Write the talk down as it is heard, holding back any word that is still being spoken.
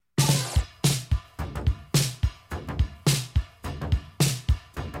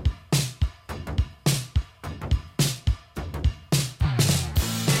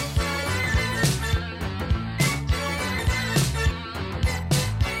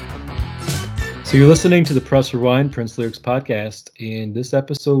So you're listening to the Press Rewind Prince Lyrics podcast. In this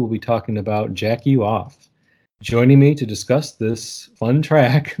episode, we'll be talking about Jack You Off. Joining me to discuss this fun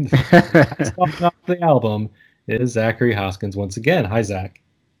track, the song off the album, is Zachary Hoskins once again. Hi, Zach.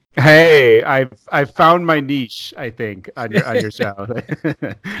 Hey, I've found my niche, I think, on your show.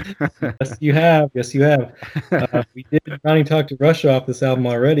 Yes, you have. Yes, you have. We did Ronnie Talk to Rush off this album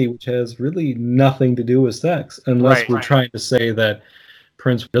already, which has really nothing to do with sex, unless we're trying to say that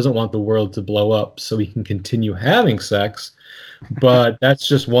Prince doesn't want the world to blow up so he can continue having sex, but that's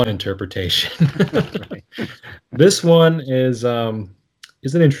just one interpretation. This one is an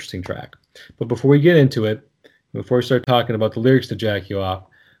interesting track. But before we get into it, before we start talking about the lyrics to Jack You Off,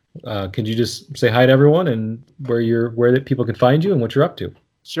 could you just say hi to everyone and where that people can find you and what you're up to?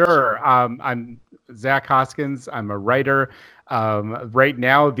 Sure. I'm Zach Hoskins. I'm a writer. Right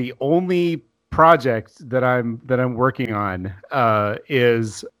now, the only project that I'm working on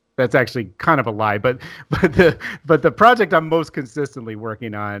is that's actually kind of a lie, but the project I'm most consistently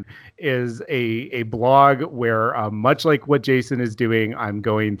working on is a blog where much like what Jason is doing, I'm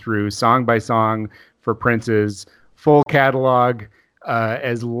going through song by song for Prince's full catalog.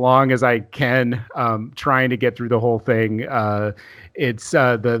 As long as I can, trying to get through the whole thing. It's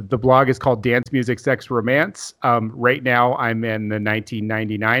the blog is called Dance Music Sex Romance. Right now I'm in the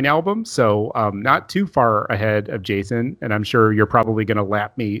 1999 album, so not too far ahead of Jason, and I'm sure you're probably going to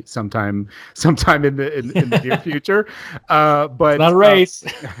lap me sometime in the near future. But it's not a race.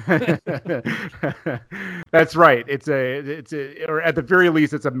 That's right. It's a or at the very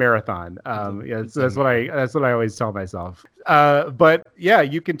least it's a marathon. That's what I always tell myself. But yeah,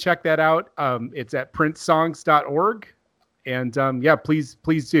 you can check that out. It's at princesongs.org. And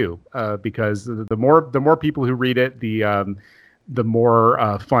please do, because the more people who read it, the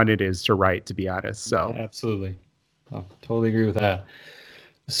more fun it is to write, to be honest. So absolutely, I totally agree with that.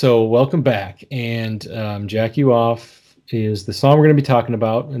 So welcome back, and Jack You Off is the song we're going to be talking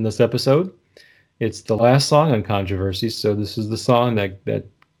about in this episode. It's the last song on Controversy, so this is the song that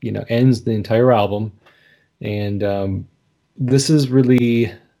ends the entire album, and this is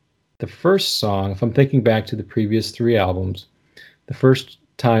really the first song, if I'm thinking back to the previous three albums, the first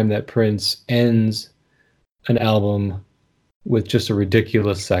time that Prince ends an album with just a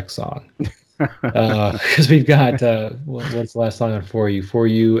ridiculous sex song. Because we've got, what's the last song on For You? For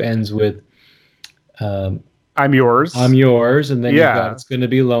You ends with I'm Yours. I'm Yours, and then you've got It's Gonna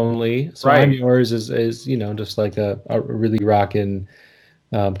Be Lonely. So right. I'm Yours is just like a really rockin'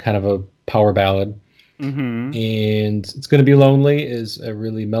 kind of a power ballad. Mm-hmm. And It's Gonna Be Lonely is a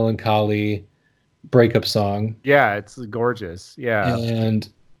really melancholy breakup song. Yeah, it's gorgeous. Yeah. And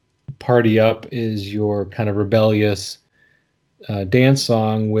Party Up is your kind of rebellious dance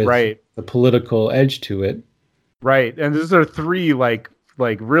song with the political edge to it. Right. And these are three like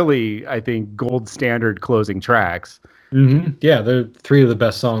really, I think, gold standard closing tracks. Mm-hmm. Yeah, they're three of the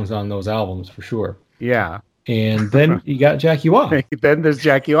best songs on those albums for sure. Yeah. And then you got Jack You Off. Then there's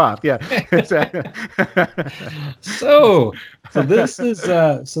Jack You Off. Yeah. So this is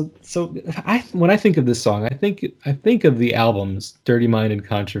when I think of this song, I think of the albums Dirty Mind and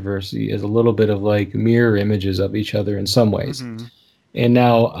Controversy as a little bit of like mirror images of each other in some ways. Mm-hmm. And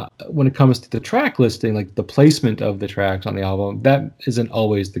now when it comes to the track listing, like the placement of the tracks on the album, that isn't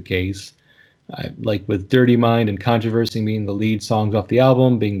always the case. Like with Dirty Mind and Controversy being the lead songs off the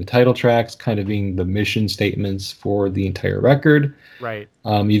album, being the title tracks, kind of being the mission statements for the entire record. Right.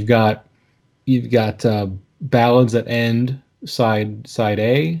 You've got ballads that end side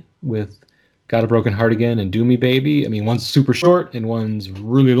A with Got a Broken Heart Again and Do Me Baby. I mean, one's super short and one's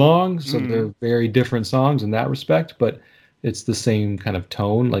really long, so they're very different songs in that respect, but it's the same kind of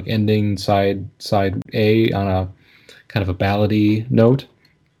tone, like ending side A on a kind of a ballady note.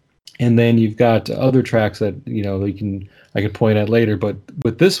 And then you've got other tracks that I can point at later, but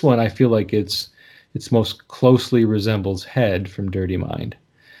with this one, I feel like it's most closely resembles Head from Dirty Mind.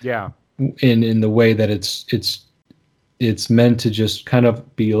 Yeah. In the way that it's meant to just kind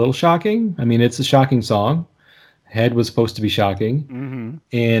of be a little shocking. I mean, it's a shocking song. Head was supposed to be shocking, mm-hmm.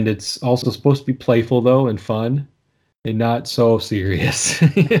 and it's also supposed to be playful though and fun, and not so serious.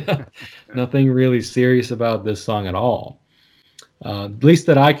 Nothing really serious about this song at all. At least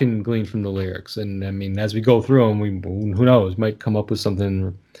that I can glean from the lyrics. And I mean, as we go through them, who knows, might come up with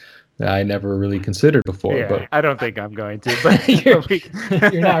something that I never really considered before. Yeah, but I don't think I'm going to.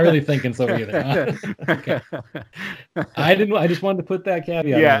 But you're not really thinking so either. Huh? Okay. I just wanted to put that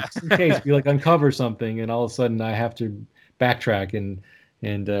caveat in case we uncover something and all of a sudden I have to backtrack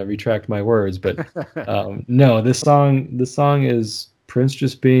and retract my words. But no, this song is Prince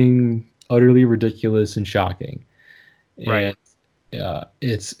just being utterly ridiculous and shocking. Right. And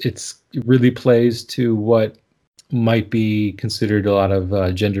it really plays to what might be considered a lot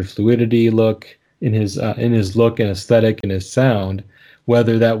of gender fluidity look in his look and aesthetic and his sound.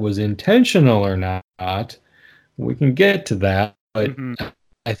 Whether that was intentional or not, we can get to that. But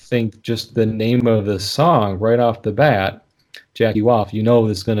I think just the name of the song right off the bat, Jack You Off, you know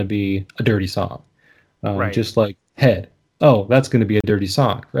it's going to be a dirty song. Right. Just like Head. Oh, that's going to be a dirty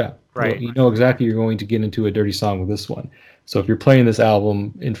song. Yeah. Right. Well, you know exactly you're going to get into a dirty song with this one. So if you're playing this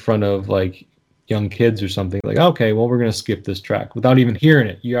album in front of like young kids or something, like, okay, well, we're going to skip this track without even hearing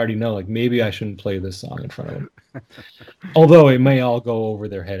it. You already know, like, maybe I shouldn't play this song in front of them. Although it may all go over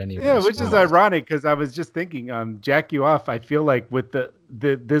their head anyway. Yeah, which is ironic because I was just thinking, Jack You Off, I feel like with the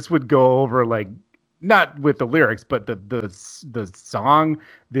this would go over like not with the lyrics, but the song,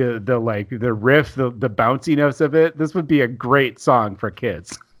 the like the riff, the bounciness of it. This would be a great song for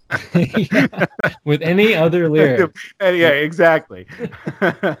kids. Yeah, with any other lyrics. Yeah, exactly.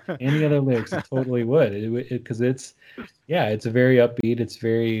 Any other lyrics, it totally would. Because it's a very upbeat, it's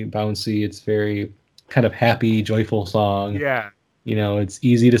very bouncy, it's very kind of happy, joyful song. Yeah. You know, it's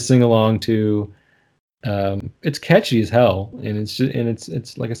easy to sing along to. It's catchy as hell, and it's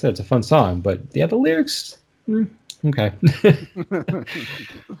like I said, it's a fun song. But yeah, the lyrics, okay.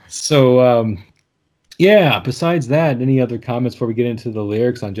 So yeah. Besides that, any other comments before we get into the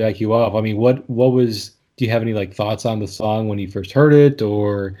lyrics on Jack You Off? I mean, what was? Do you have any like thoughts on the song when you first heard it,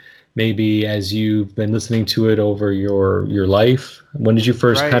 or maybe as you've been listening to it over your life? When did you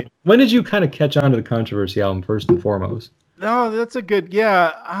first? Right. When did you kind of catch on to the Controversy album first and foremost? No, that's a good,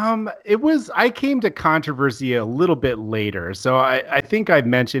 yeah. I came to Controversy a little bit later. So I think I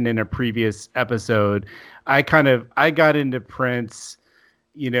mentioned in a previous episode, I got into Prince,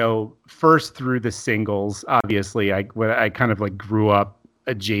 first through the singles. Obviously, I kind of like grew up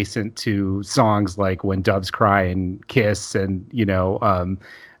adjacent to songs like When Doves Cry and Kiss and,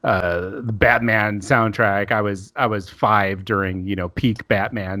 the Batman soundtrack. I was 5 during, peak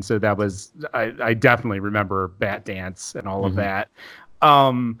Batman. So that was, I definitely remember Bat Dance and all of that.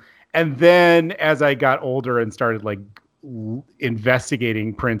 And then as I got older and started like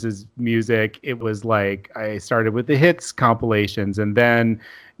investigating Prince's music, it was like, I started with the hits compilations, and then,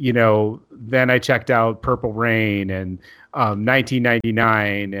 then I checked out Purple Rain and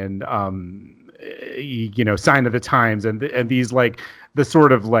 1999 and, Sign of the Times and these like the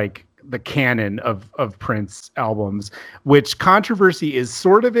sort of like the canon of Prince albums, which Controversy is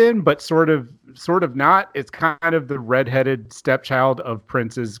sort of in, but sort of not. It's kind of the redheaded stepchild of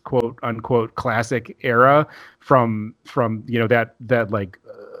Prince's quote unquote classic era from that like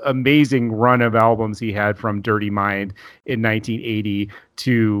amazing run of albums he had from Dirty Mind in 1980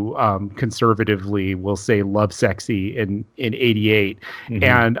 to conservatively we'll say Lovesexy in 88.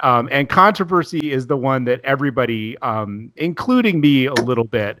 And Controversy is the one that everybody including me a little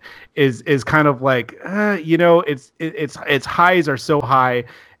bit is kind of like its highs are so high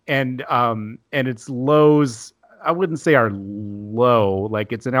and its lows I wouldn't say are low.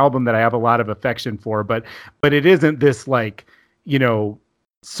 Like it's an album that I have a lot of affection for, but it isn't this like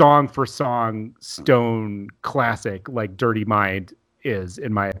song for song stone classic like Dirty Mind is,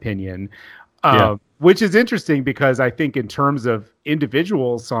 in my opinion. Which is interesting because I think in terms of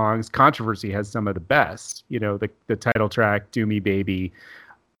individual songs, Controversy has some of the best. The title track, Do Me Baby,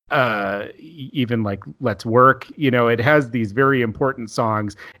 even like Let's Work, it has these very important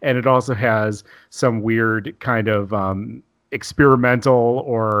songs, and it also has some weird kind of experimental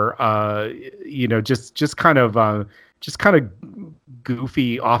or just kind of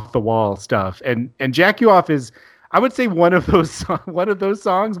goofy off the wall stuff. And Jack You Off is, I would say, one of those songs, one of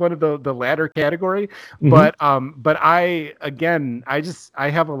the latter category. But I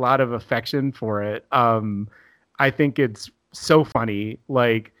have a lot of affection for it. I think it's so funny.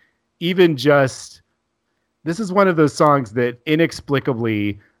 Like even just, this is one of those songs that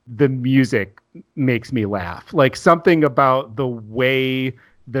inexplicably the music makes me laugh. Like something about the way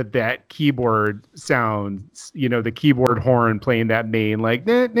that keyboard sounds, the keyboard horn playing that main like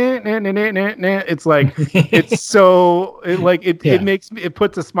nah, nah, nah, nah, nah, nah, nah. It's like it's so it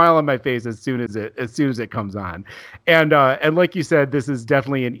puts a smile on my face as soon as it comes on. And like you said, this is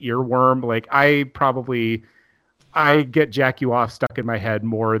definitely an earworm. Like I get Jack You Off stuck in my head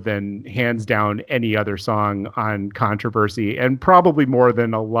more than hands down any other song on Controversy, and probably more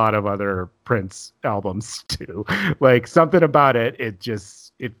than a lot of other Prince albums too. Like something about it,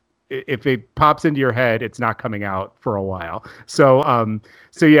 if it pops into your head, it's not coming out for a while. So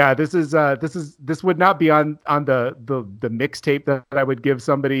yeah, this would not be on the mixtape that I would give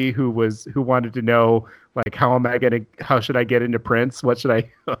somebody who wanted to know like how should I get into Prince? What should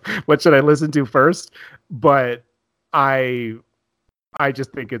I listen to first? But I I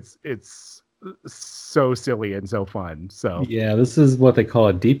just think it's so silly and so fun. So Yeah, this is what they call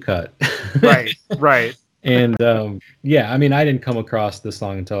a deep cut. right. And yeah, I mean, I didn't come across this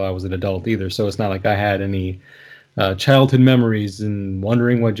song until I was an adult either, so it's not like I had any childhood memories and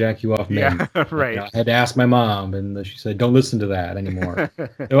wondering what Jack You Off meant. Yeah, right. I had to ask my mom, and she said, "Don't listen to that anymore."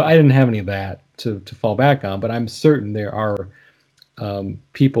 So I didn't have any of that to fall back on, but I'm certain there are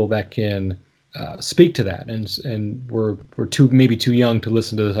people that can speak to that, and were maybe too young to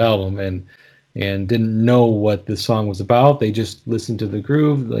listen to this album, and didn't know what this song was about. They just listened to the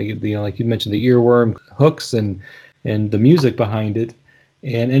groove, like you mentioned, the earworm hooks and the music behind it.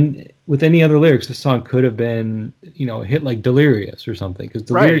 And with any other lyrics, this song could have been, a hit like Delirious or something, because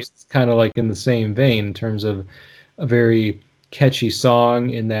Delirious is kind of like in the same vein in terms of a very catchy song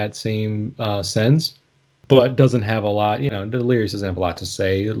in that same sense, but doesn't have a lot. Delirious doesn't have a lot to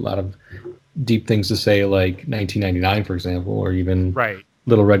say, a lot of deep things to say, like 1999, for example, or even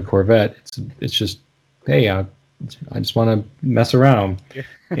Little Red Corvette. It's just, hey, I just want to mess around,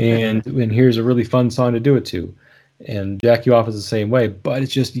 and here's a really fun song to do it to. And Jack You Off is the same way, but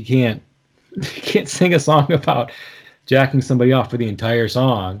it's just you can't sing a song about jacking somebody off for the entire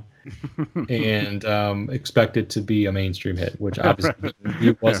song and expect it to be a mainstream hit, which obviously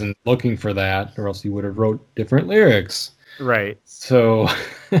he wasn't looking for that, or else he would have wrote different lyrics. Right. So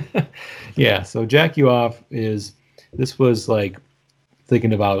yeah, so Jack You Off this was like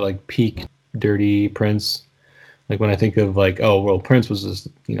thinking about like peak dirty Prince. Like when I think of like, oh, well, Prince was just,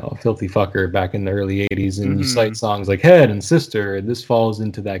 a filthy fucker back in the early 80s, and you cite songs like Head and Sister, and this falls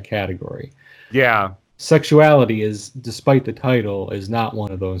into that category. Yeah. Sexuality is, despite the title, is not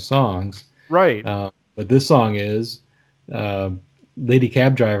one of those songs. Right. But this song is, Lady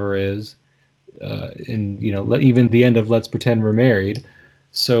Cab Driver is, and, even the end of Let's Pretend We're Married.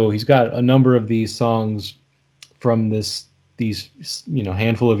 So he's got a number of these songs from these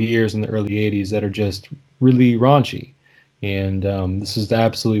handful of years in the early 80s that are just really raunchy, and this is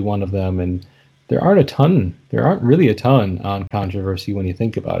absolutely one of them. And there aren't really a ton on Controversy when you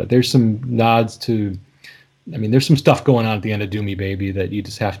think about it. There's some nods to, there's some stuff going on at the end of Do Me Baby that you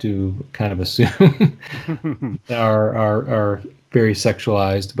just have to kind of assume are very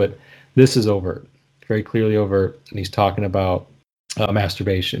sexualized, but this is overt, very clearly overt, and he's talking about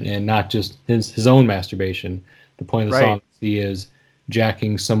masturbation, and not just his own masturbation. The point of the song is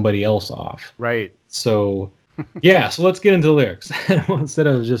jacking somebody else off. Right. So, yeah, so let's get into the lyrics. Instead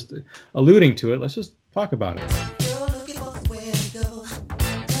of just alluding to it, let's just talk about it.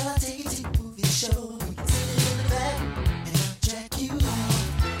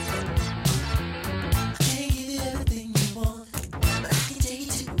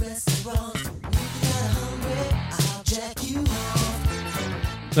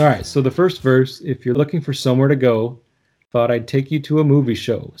 All right, so the first verse: if you're looking for somewhere to go, thought I'd take you to a movie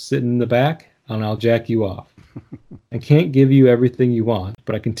show. Sit in the back and I'll jack you off. I can't give you everything you want,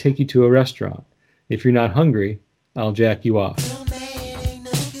 but I can take you to a restaurant. If you're not hungry, I'll jack you off.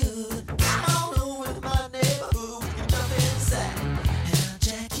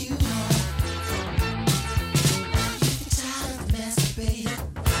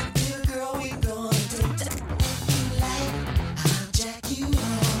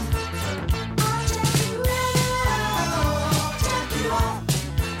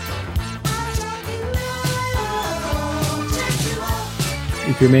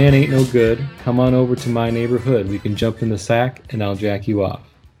 If your man ain't no good, come on over to my neighborhood. We can jump in the sack and I'll jack you off.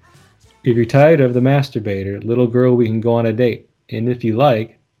 If you're tired of the masturbator, little girl, we can go on a date. And if you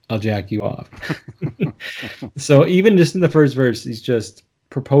like, I'll jack you off. So even just in the first verse, he's just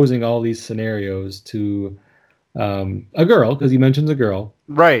proposing all these scenarios to a girl, because he mentions a girl.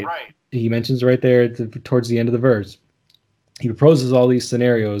 Right. He mentions right there towards the end of the verse. He proposes all these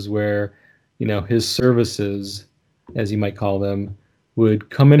scenarios where, his services, as you might call them, would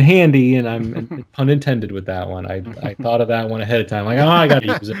come in handy, and I'm pun intended with that one. I thought of that one ahead of time. Like, I got to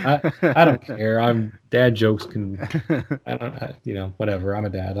use it. I don't care. Dad jokes can. Whatever. I'm a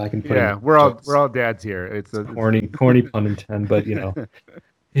dad. I can put. Yeah, we're all dads here. It's a corny pun intended, but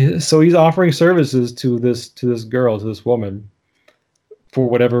So he's offering services to this girl, to this woman, for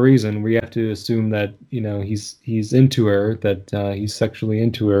whatever reason. We have to assume that he's into her, that he's sexually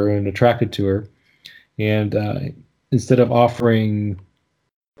into her and attracted to her, and instead of offering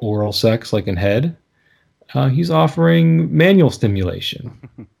oral sex like in Head, he's offering manual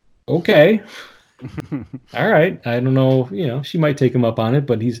stimulation. Okay. All right. I don't know, she might take him up on it,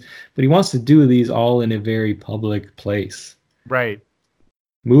 but he wants to do these all in a very public place. Right.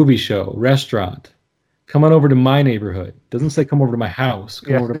 Movie show, restaurant. Come on over to my neighborhood. Doesn't say come over to my house.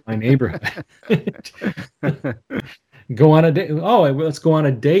 Come over to my neighborhood. Go on a date. Oh, let's go on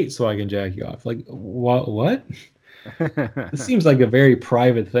a date so I can jack you off. Like what? This seems like a very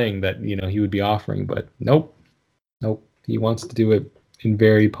private thing that he would be offering, but nope. He wants to do it in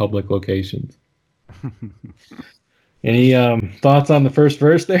very public locations. Any thoughts on the first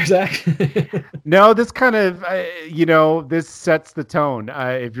verse there, Zach? No, this kind of this sets the tone.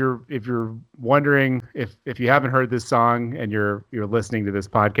 If you're wondering, if you haven't heard this song and you're listening to this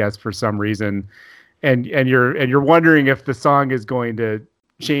podcast for some reason, and you're wondering if the song is going to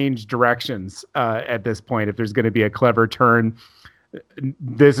change directions at this point, if there's going to be a clever turn,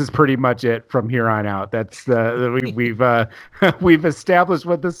 this is pretty much it from here on out. That's we've established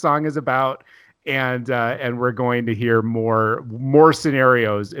what this song is about. And we're going to hear more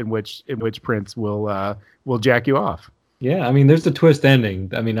scenarios in which Prince will jack you off. Yeah, I mean, there's a twist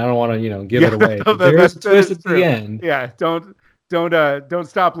ending. I mean, I don't want to give it away. There's a twist at the end. Yeah, don't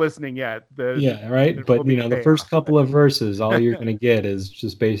stop listening yet. Right. But the first couple of verses, all you're going to get is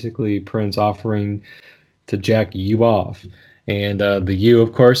just basically Prince offering to jack you off, and the you,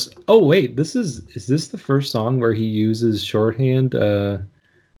 of course. Oh wait, is this the first song where he uses shorthand?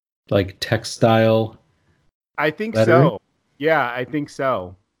 Like textile. I think lettering? So. Yeah, I think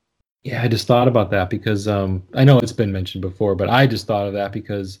so. Yeah, I just thought about that because I know it's been mentioned before, but I just thought of that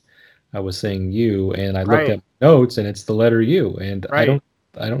because I was saying you, and I looked at notes, and it's the letter U, and I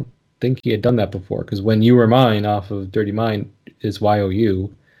don't think he had done that before, because when You Were Mine off of Dirty Mind is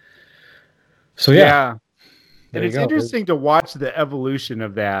YOU. So yeah. And it's interesting to watch the evolution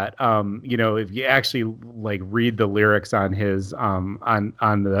of that. If you actually like read the lyrics on his on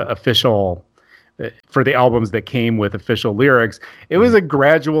the official for the albums that came with official lyrics, it was a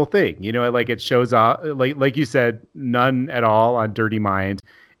gradual thing. Like it shows up like you said, none at all on Dirty Mind.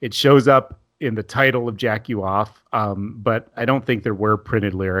 It shows up in the title of Jack You Off, but I don't think there were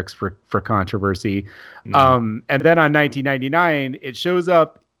printed lyrics for Controversy. And then on 1999, it shows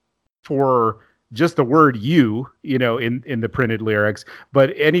up for just the word you, in the printed lyrics,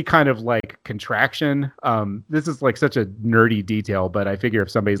 but any kind of like contraction. This is like such a nerdy detail, but I figure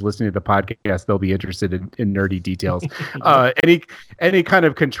if somebody's listening to the podcast, they'll be interested in nerdy details. Any kind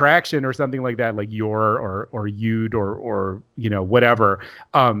of contraction or something like that, like your or you'd or whatever.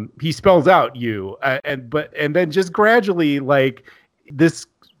 He spells out you, and then just gradually, like, this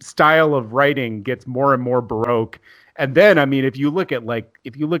style of writing gets more and more Baroque. And then, I mean, if you look at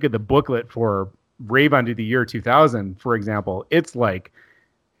the booklet for Rave Under the Year 2000, for example, it's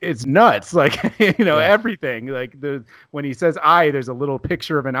nuts. Like, everything, like when he says I, there's a little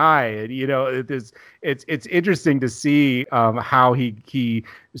picture of an eye, and it's interesting to see how he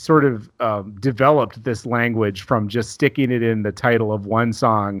sort of developed this language from just sticking it in the title of one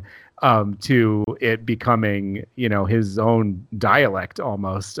song to it becoming, his own dialect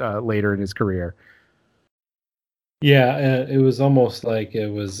almost later in his career. Yeah, it was almost like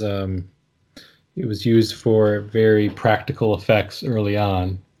it was used for very practical effects early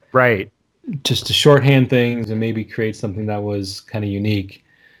on. Right. Just to shorthand things and maybe create something that was kind of unique.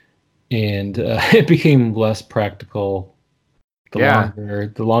 And it became less practical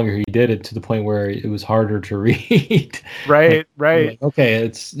the longer he did it, to the point where it was harder to read. Right. Like, okay,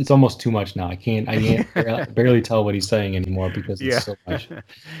 it's almost too much now. I can't barely tell what he's saying anymore because it's so much.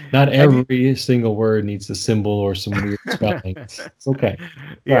 Not every single word needs a symbol or some weird spelling. It's okay.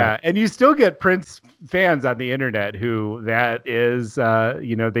 Yeah, and you still get Prince fans on the internet who that is,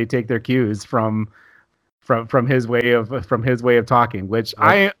 they take their cues from his way of talking, which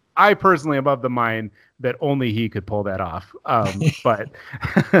I personally am of the mind that only he could pull that off. But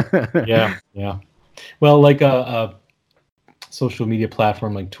yeah. Well, like a social media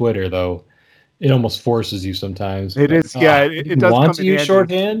platform like Twitter, though, it almost forces you sometimes. It is, yeah. It does want to use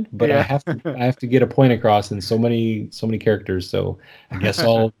shorthand, but I have to get a point across in so many characters. So I guess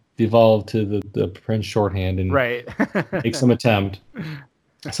I'll devolve to the Prince shorthand and make some attempt.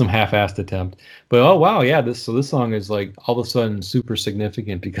 Some half-assed attempt, but oh wow, yeah, this song is like all of a sudden super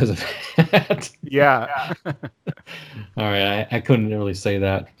significant because of that. Yeah. All right, I couldn't really say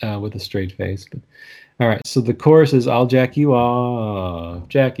that with a straight face, but all right. So the chorus is "I'll jack you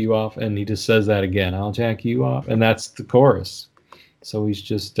off," and he just says that again, "I'll jack you off," and that's the chorus. So he's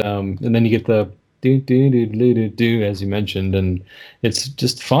just and then you get the do do do do do do as you mentioned, and it's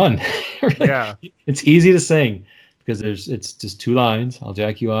just fun. Yeah, it's easy to sing. Because it's just two lines. I'll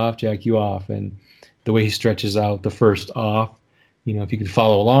jack you off, and the way he stretches out the first off, if you can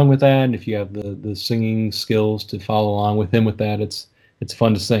follow along with that, and if you have the singing skills to follow along with him with that, it's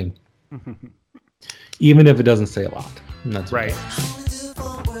fun to sing, even if it doesn't say a lot. And that's right.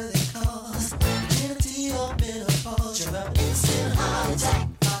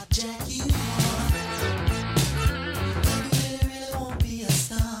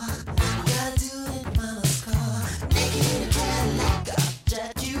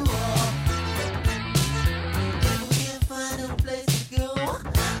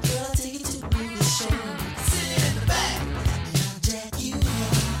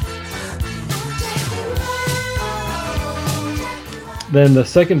 Then the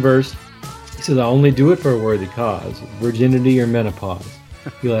second verse, he says, I'll only do it for a worthy cause, virginity or menopause.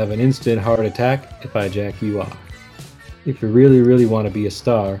 You'll have an instant heart attack if I jack you off. If you really, really want to be a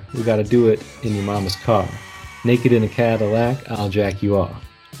star, we gotta do it in your mama's car. Naked in a Cadillac, I'll jack you off.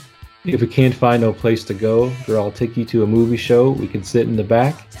 If we can't find no place to go, girl, I'll take you to a movie show. We can sit in the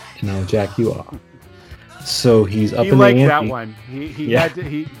back, and I'll jack you off. So he's up in the ante. He liked that one.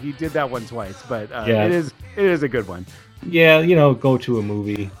 He did that one twice, but it is a good one. Yeah, you know, go to a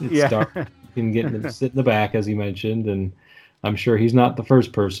movie. It's dark. You can sit in the back, as you mentioned, and I'm sure he's not the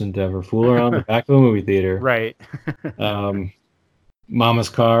first person to ever fool around the back of a movie theater. Right. Mama's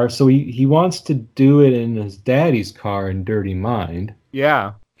car. So he wants to do it in his daddy's car in Dirty Mind.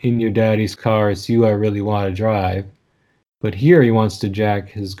 Yeah. In your daddy's car, it's you I really want to drive. But here he wants to jack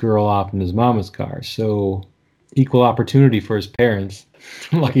his girl off in his mama's car. So equal opportunity for his parents.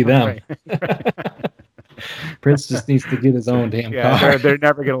 Lucky them. Prince just needs to get his own damn car. They're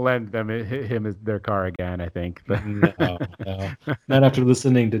never going to lend him their car again, I think. But no. Not after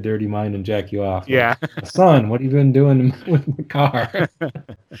listening to Dirty Mind and Jack You Off. Yeah. Like, son, what have you been doing with my car?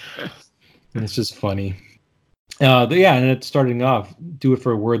 And it's just funny. And it's starting off, do it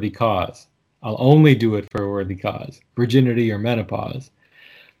for a worthy cause. I'll only do it for a worthy cause. Virginity or menopause.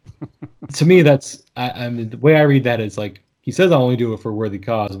 To me, that's, I mean, the way I read that is like, he says I'll only do it for a worthy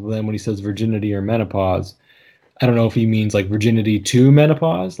cause, but then when he says virginity or menopause, I don't know if he means like virginity to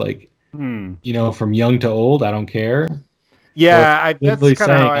menopause, like, you know, from young to old, I don't care. Yeah, that's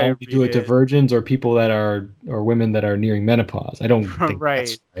kind of how I only do it to virgins or people that are, or women that are nearing menopause. I don't think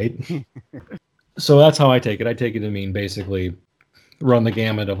right. That's right. So that's how I take it. I take it to mean basically run the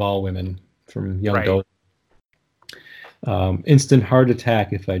gamut of all women from young to old. Instant heart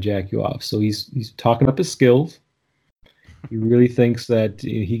attack if I jack you off. So he's talking up his skills. He really thinks that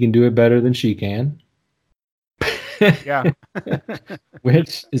he can do it better than she can. Yeah.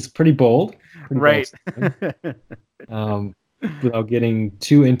 Which is pretty bold. Right. Without getting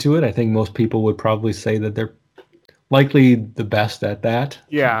too into it, I think most people would probably say that they're likely the best at that.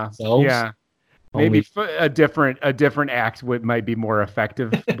 Yeah. Themselves. Yeah. Maybe a different act might be more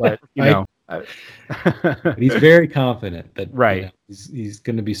effective, but you know. He's very confident that right. You know, he's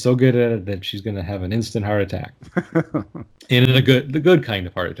going to be so good at it that she's going to have an instant heart attack, and in the good kind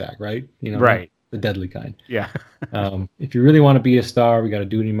of heart attack, right? You know, right? The deadly kind. Yeah. If you really want to be a star, we got to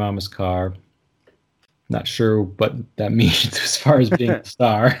do it in your mama's car. Not sure what that means as far as being a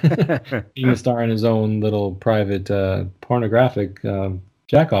star. Being a star in his own little private pornographic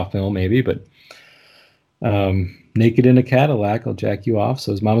jack-off film, maybe, but. Naked in a Cadillac, I'll jack you off.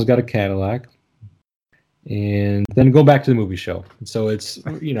 So his mama's got a Cadillac. And then go back to the movie show. So it's,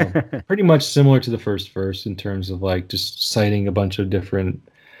 you know, pretty much similar to the first verse in terms of like just citing a bunch of different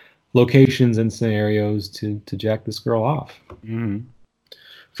locations and scenarios to jack this girl off. Mm-hmm.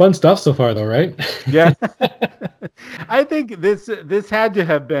 Fun stuff so far, though, right? Yeah. I think this had to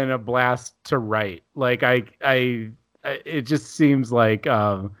have been a blast to write. Like it just seems like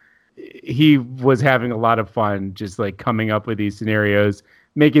he was having a lot of fun just like coming up with these scenarios,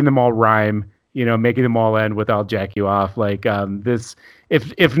 making them all rhyme, you know, making them all end with "I'll jack you off." Like this,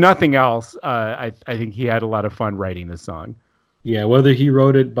 if nothing else, I think he had a lot of fun writing this song. Yeah, whether he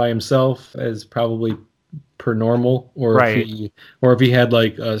wrote it by himself as probably per normal, or right. if he had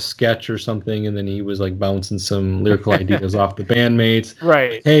like a sketch or something, and then he was like bouncing some lyrical ideas off the bandmates.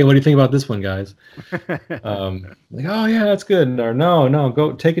 Right. Like, hey, what do you think about this one, guys? Like, oh yeah, that's good. Or no,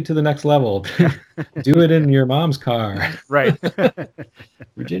 go take it to the next level. Do it in your mom's car. Right.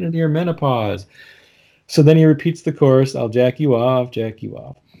 Virginity or menopause. So then he repeats the chorus, I'll jack you off.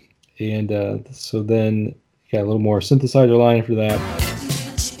 And so then you got a little more synthesizer line after that.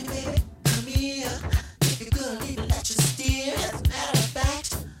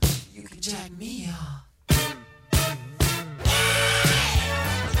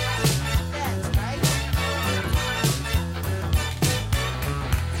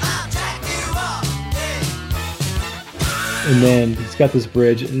 And then he's got this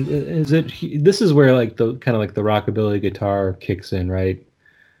bridge. This is where like the kind of like the rockabilly guitar kicks in, right?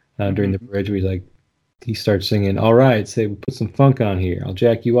 During the bridge, where he starts singing, all right, say, put some funk on here. I'll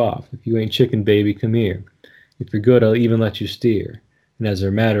jack you off. If you ain't chicken, baby, come here. If you're good, I'll even let you steer. And as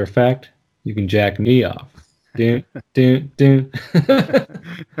a matter of fact, you can jack me off. Dun, dun, dun.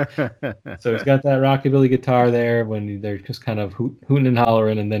 So he's got that rockabilly guitar there when they're just kind of hooting and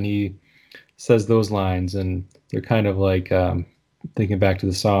hollering, and then he says those lines, and they're kind of like, thinking back to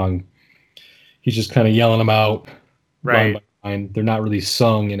the song, he's just kind of yelling them out. Right. Line by line. They're not really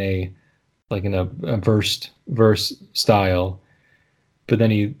sung in a verse style, but then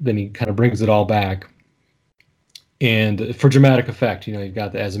he kind of brings it all back. And for dramatic effect, you've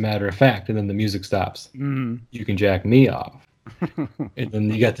got the as a matter of fact, and then the music stops. You can jack me off. And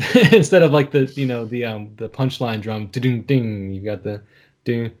then you got instead of like the punchline drum, ding ding, you got the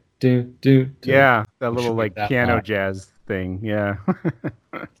ding ding ding. Yeah, that little like piano jazz thing. Yeah.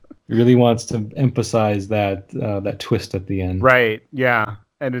 He really wants to emphasize that twist at the end. Right. Yeah.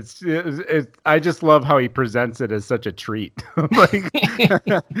 And it's I just love how he presents it as such a treat. Like,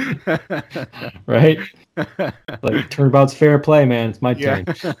 right? Like, turnabout's fair play, man. It's my turn.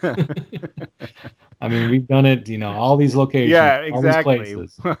 I mean, we've done it, all these locations, exactly. all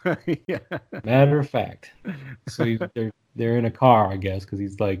these places. Yeah. Matter of fact. So they're in a car, I guess, because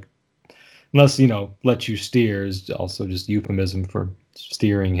he's like, unless, let you steer is also just euphemism for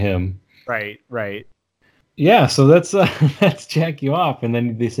steering him. Right. Yeah, so that's Jack You Off, and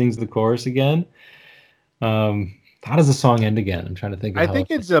then he sings the chorus again. How does the song end again? I'm trying to think. I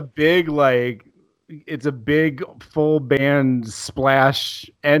think it's a big full band splash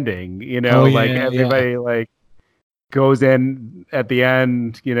ending. Everybody like goes in at the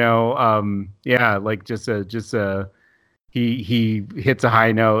end. Like just a he hits a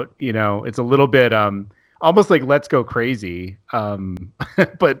high note. It's a little bit almost like Let's Go Crazy,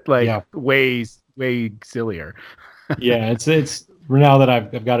 but like way sillier. Yeah, it's now that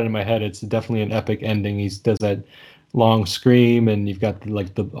I've got it in my head, it's definitely an epic ending. He does that long scream, and you've got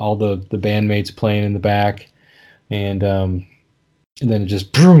all the bandmates playing in the back, and then it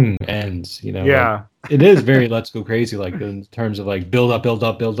just boom ends. Yeah, like, it is very Let's Go Crazy, like in terms of like build up,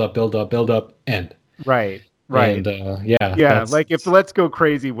 end. Right. And like if Let's Go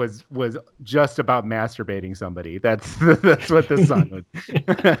Crazy was just about masturbating somebody, that's what this song was.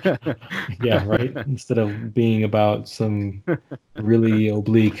 Yeah, right. Instead of being about some really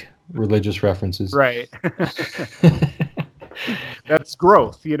oblique religious references. Right. That's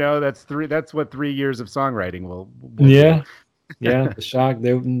growth, that's what 3 years of songwriting will do. Yeah, the shock.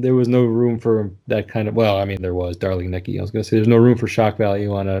 There was no room for that kind of. Well, I mean, there was Darling Nikki. I was going to say there's no room for shock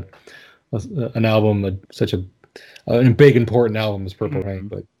value on an album such a big important album as Purple Rain,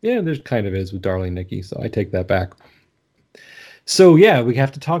 but yeah, there's kind of is with Darling Nikki, so I take that back. So yeah, we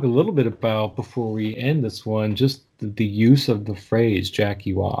have to talk a little bit about, before we end this one, just the use of the phrase "jack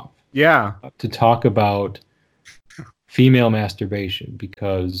you off." Yeah, to talk about female masturbation,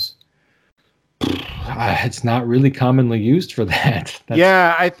 because it's not really commonly used for that.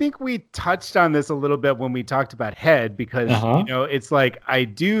 Yeah, I think we touched on this a little bit when we talked about head, because it's like I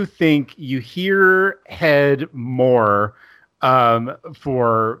do think you hear head more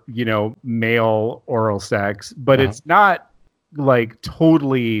for male oral sex, but it's not like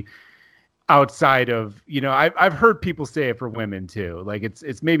totally outside of I've heard people say it for women too. Like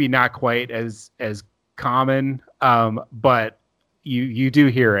it's maybe not quite as common, but you do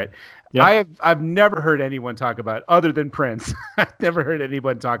hear it. Yep. I've never heard anyone talk about, other than Prince, I've never heard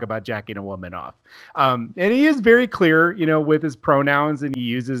anyone talk about jacking a woman off. And he is very clear, with his pronouns, and he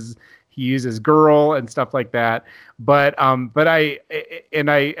uses girl and stuff like that. But I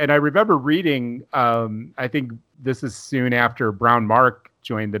remember reading, I think this is soon after Brown Mark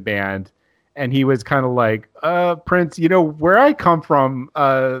joined the band, and he was kind of like, Prince, where I come from,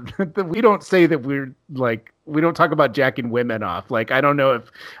 we don't say that we don't talk about jacking women off. Like, I don't know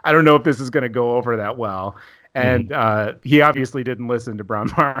if this is going to go over that well. And he obviously didn't listen to Brown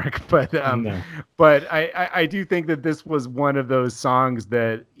Mark, but no. But I do think that this was one of those songs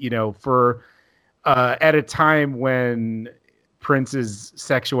that, for at a time when Prince's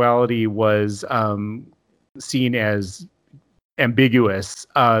sexuality was seen as ambiguous,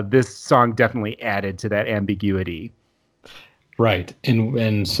 this song definitely added to that ambiguity. Right.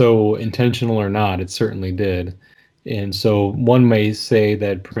 And so, intentional or not, it certainly did. And so one may say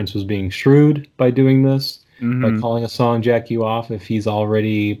that Prince was being shrewd by doing this, by calling a song "Jack You Off," if he's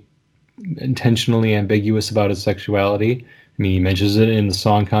already intentionally ambiguous about his sexuality. I mean, he mentions it in the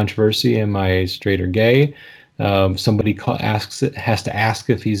song "Controversy," "Am I straight or gay?" Somebody has to ask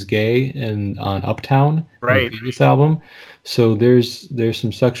if he's gay on Uptown, right, the previous album. So there's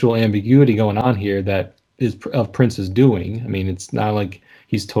some sexual ambiguity going on here that is of Prince's doing. I mean, it's not like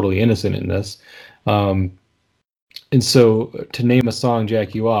he's totally innocent in this. And so to name a song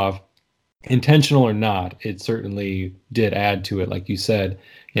 "Jack You Off," intentional or not, it certainly did add to it, like you said.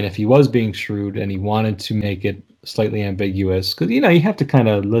 And if he was being shrewd and he wanted to make it slightly ambiguous, because you have to kind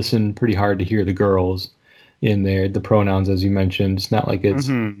of listen pretty hard to hear the girls in there, the pronouns, as you mentioned. It's not like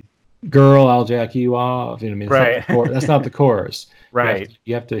it's "girl, I'll jack you off." Right. That's not the chorus. Right.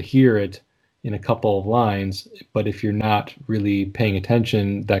 You have to hear it in a couple of lines, but if you're not really paying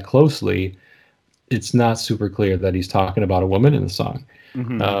attention that closely, it's not super clear that he's talking about a woman in the song.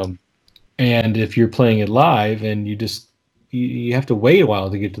 And if you're playing it live and you have to wait a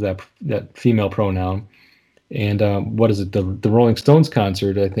while to get to that female pronoun. And what is it? The Rolling Stones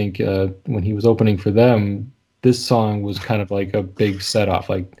concert, I think, when he was opening for them, this song was kind of like a big set off.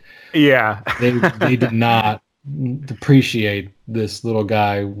 Like, yeah, they did not appreciate this little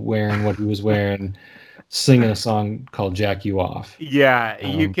guy wearing what he was wearing, singing a song called "Jack You Off." Yeah,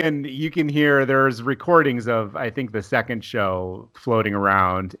 you can hear there's recordings of, I think, the second show floating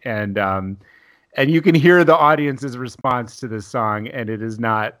around, and you can hear the audience's response to this song, and it is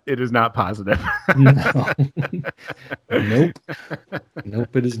not positive. No.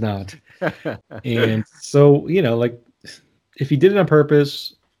 Nope, it is not. And so, like, if he did it on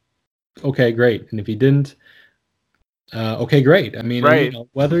purpose, okay, great. And if he didn't, okay, great. I mean, right.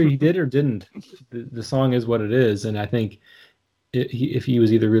 Whether he did or didn't, the song is what it is. And I think if he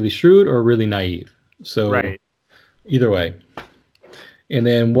was either really shrewd or really naive. So right. Either way. And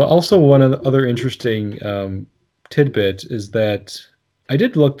then also one of the other interesting tidbit is that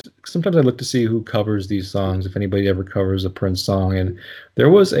sometimes I look to see who covers these songs, if anybody ever covers a Prince song. And there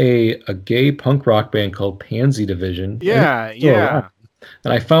was a gay punk rock band called Pansy Division. Yeah.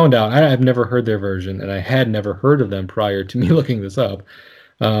 And I found out, I've never heard their version, and I had never heard of them prior to me looking this up.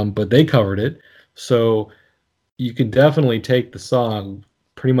 But they covered it. So you can definitely take the song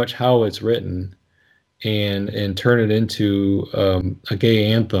pretty much how it's written and turn it into a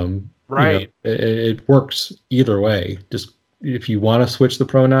gay anthem. Right. It works either way. Just if you want to switch the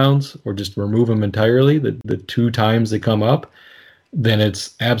pronouns or just remove them entirely, the two times they come up, then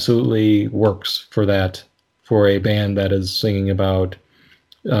it's absolutely works for a band that is singing about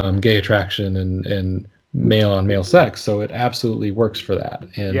gay attraction and male on male sex. So it absolutely works for that.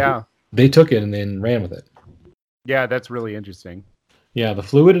 And they took it and then ran with it. Yeah, that's really interesting. Yeah, the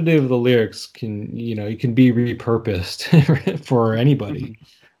fluidity of the lyrics it can be repurposed for anybody.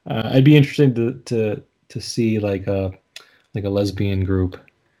 I'd be interested to see like a lesbian group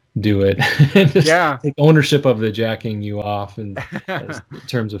do it. And just take ownership of the jacking you off in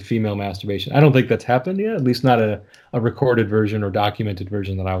terms of female masturbation. I don't think that's happened yet, at least not a recorded version or documented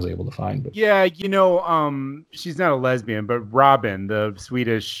version that I was able to find. But. Yeah, she's not a lesbian, but Robin, the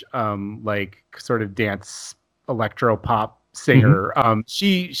Swedish like sort of dance electro pop singer,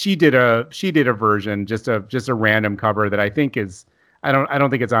 she did a version, just a random cover that I think is, I don't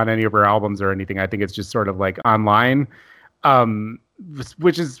think it's on any of her albums or anything. I think it's just sort of like online,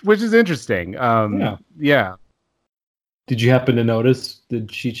 which is interesting. Yeah. Did you happen to notice, did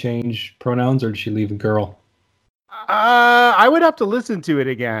she change pronouns or did she leave a girl? I would have to listen to it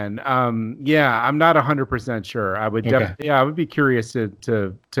again. Yeah, I'm not 100% sure. I would I would be curious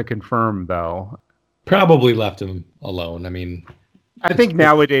to confirm though. Probably left him alone. I mean, I think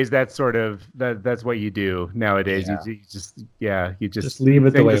nowadays that's sort of that's what you do nowadays. Yeah. You just leave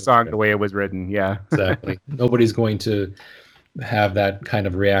it the way it was written. Yeah, exactly. Nobody's going to have that kind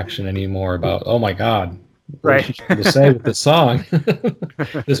of reaction anymore about, oh my God, what is she trying to say with this song?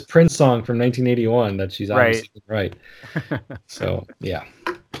 This Prince song from 1981 that she's obviously right. So yeah.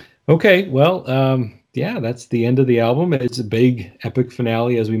 Okay, well, yeah, that's the end of the album. It's a big epic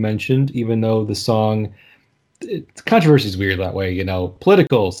finale, as we mentioned, even though the song, controversy is weird that way,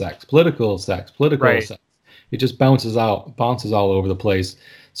 political sex. Sex. It just bounces all over the place.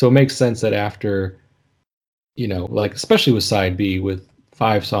 So it makes sense that after, like, especially with side B, with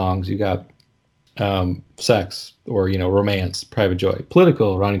 5 songs, you got sex or, romance, private joy,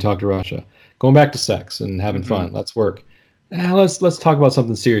 political, Ronnie Talk to Russia, going back to sex and having fun. Let's work. Let's talk about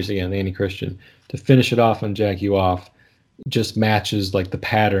something serious again, Annie Christian. To finish it off on Jack You Off just matches like the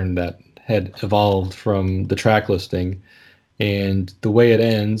pattern that had evolved from the track listing, and the way it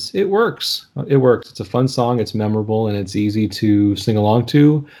ends, it works. It's a fun song, it's memorable, and it's easy to sing along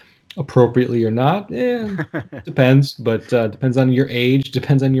to, appropriately or not. Depends, but depends on your age,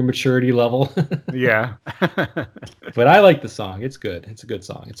 depends on your maturity level. Yeah. But I like the song. It's good. It's a good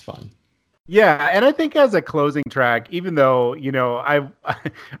song. It's fun. Yeah, and I think as a closing track, even though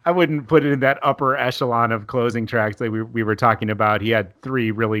I wouldn't put it in that upper echelon of closing tracks that we were talking about. He had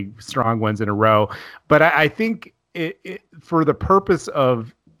 3 really strong ones in a row, but I think it for the purpose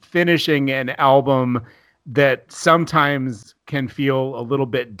of finishing an album that sometimes can feel a little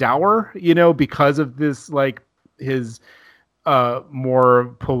bit dour, because of this, like, his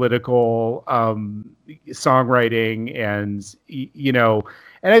more political songwriting and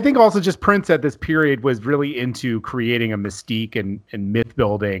I think also just Prince at this period was really into creating a mystique and myth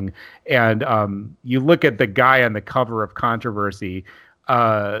building. And you look at the guy on the cover of Controversy,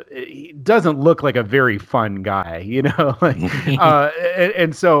 he doesn't look like a very fun guy,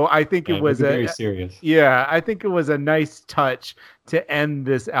 and so I think it was very serious. Yeah, I think it was a nice touch to end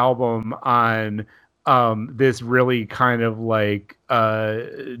this album on this really kind of like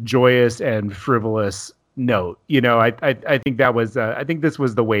joyous and frivolous note. I think that was I think this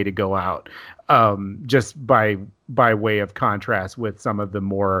was the way to go out, just by way of contrast with some of the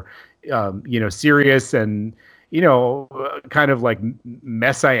more serious and kind of like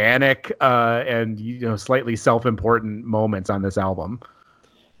messianic and slightly self-important moments on this album.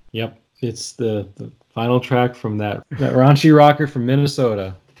 Yep, it's the final track from that raunchy rocker from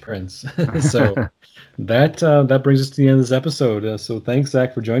Minnesota, Prince. So that brings us to the end of this episode. So thanks,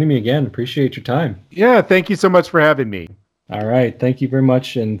 Zach, for joining me again. Appreciate your time. Yeah, thank you so much for having me. All right, thank you very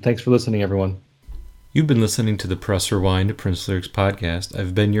much, and thanks for listening, everyone. You've been listening to the Press Rewind Prince Lyrics podcast.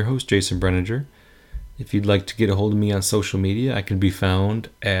 I've been your host, Jason Brenninger. If you'd like to get a hold of me on social media, I can be found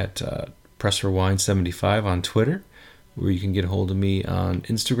at Press Rewind 75 on Twitter, where you can get a hold of me on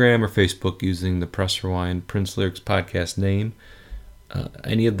Instagram or Facebook using the Press Rewind Prince Lyrics podcast name.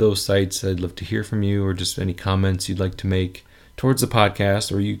 Any of those sites, I'd love to hear from you, or just any comments you'd like to make towards the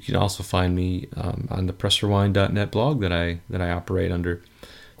podcast. Or you can also find me on the PressRewind.net blog that I operate under.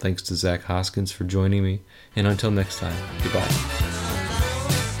 Thanks to Zach Hoskins for joining me, and until next time, goodbye.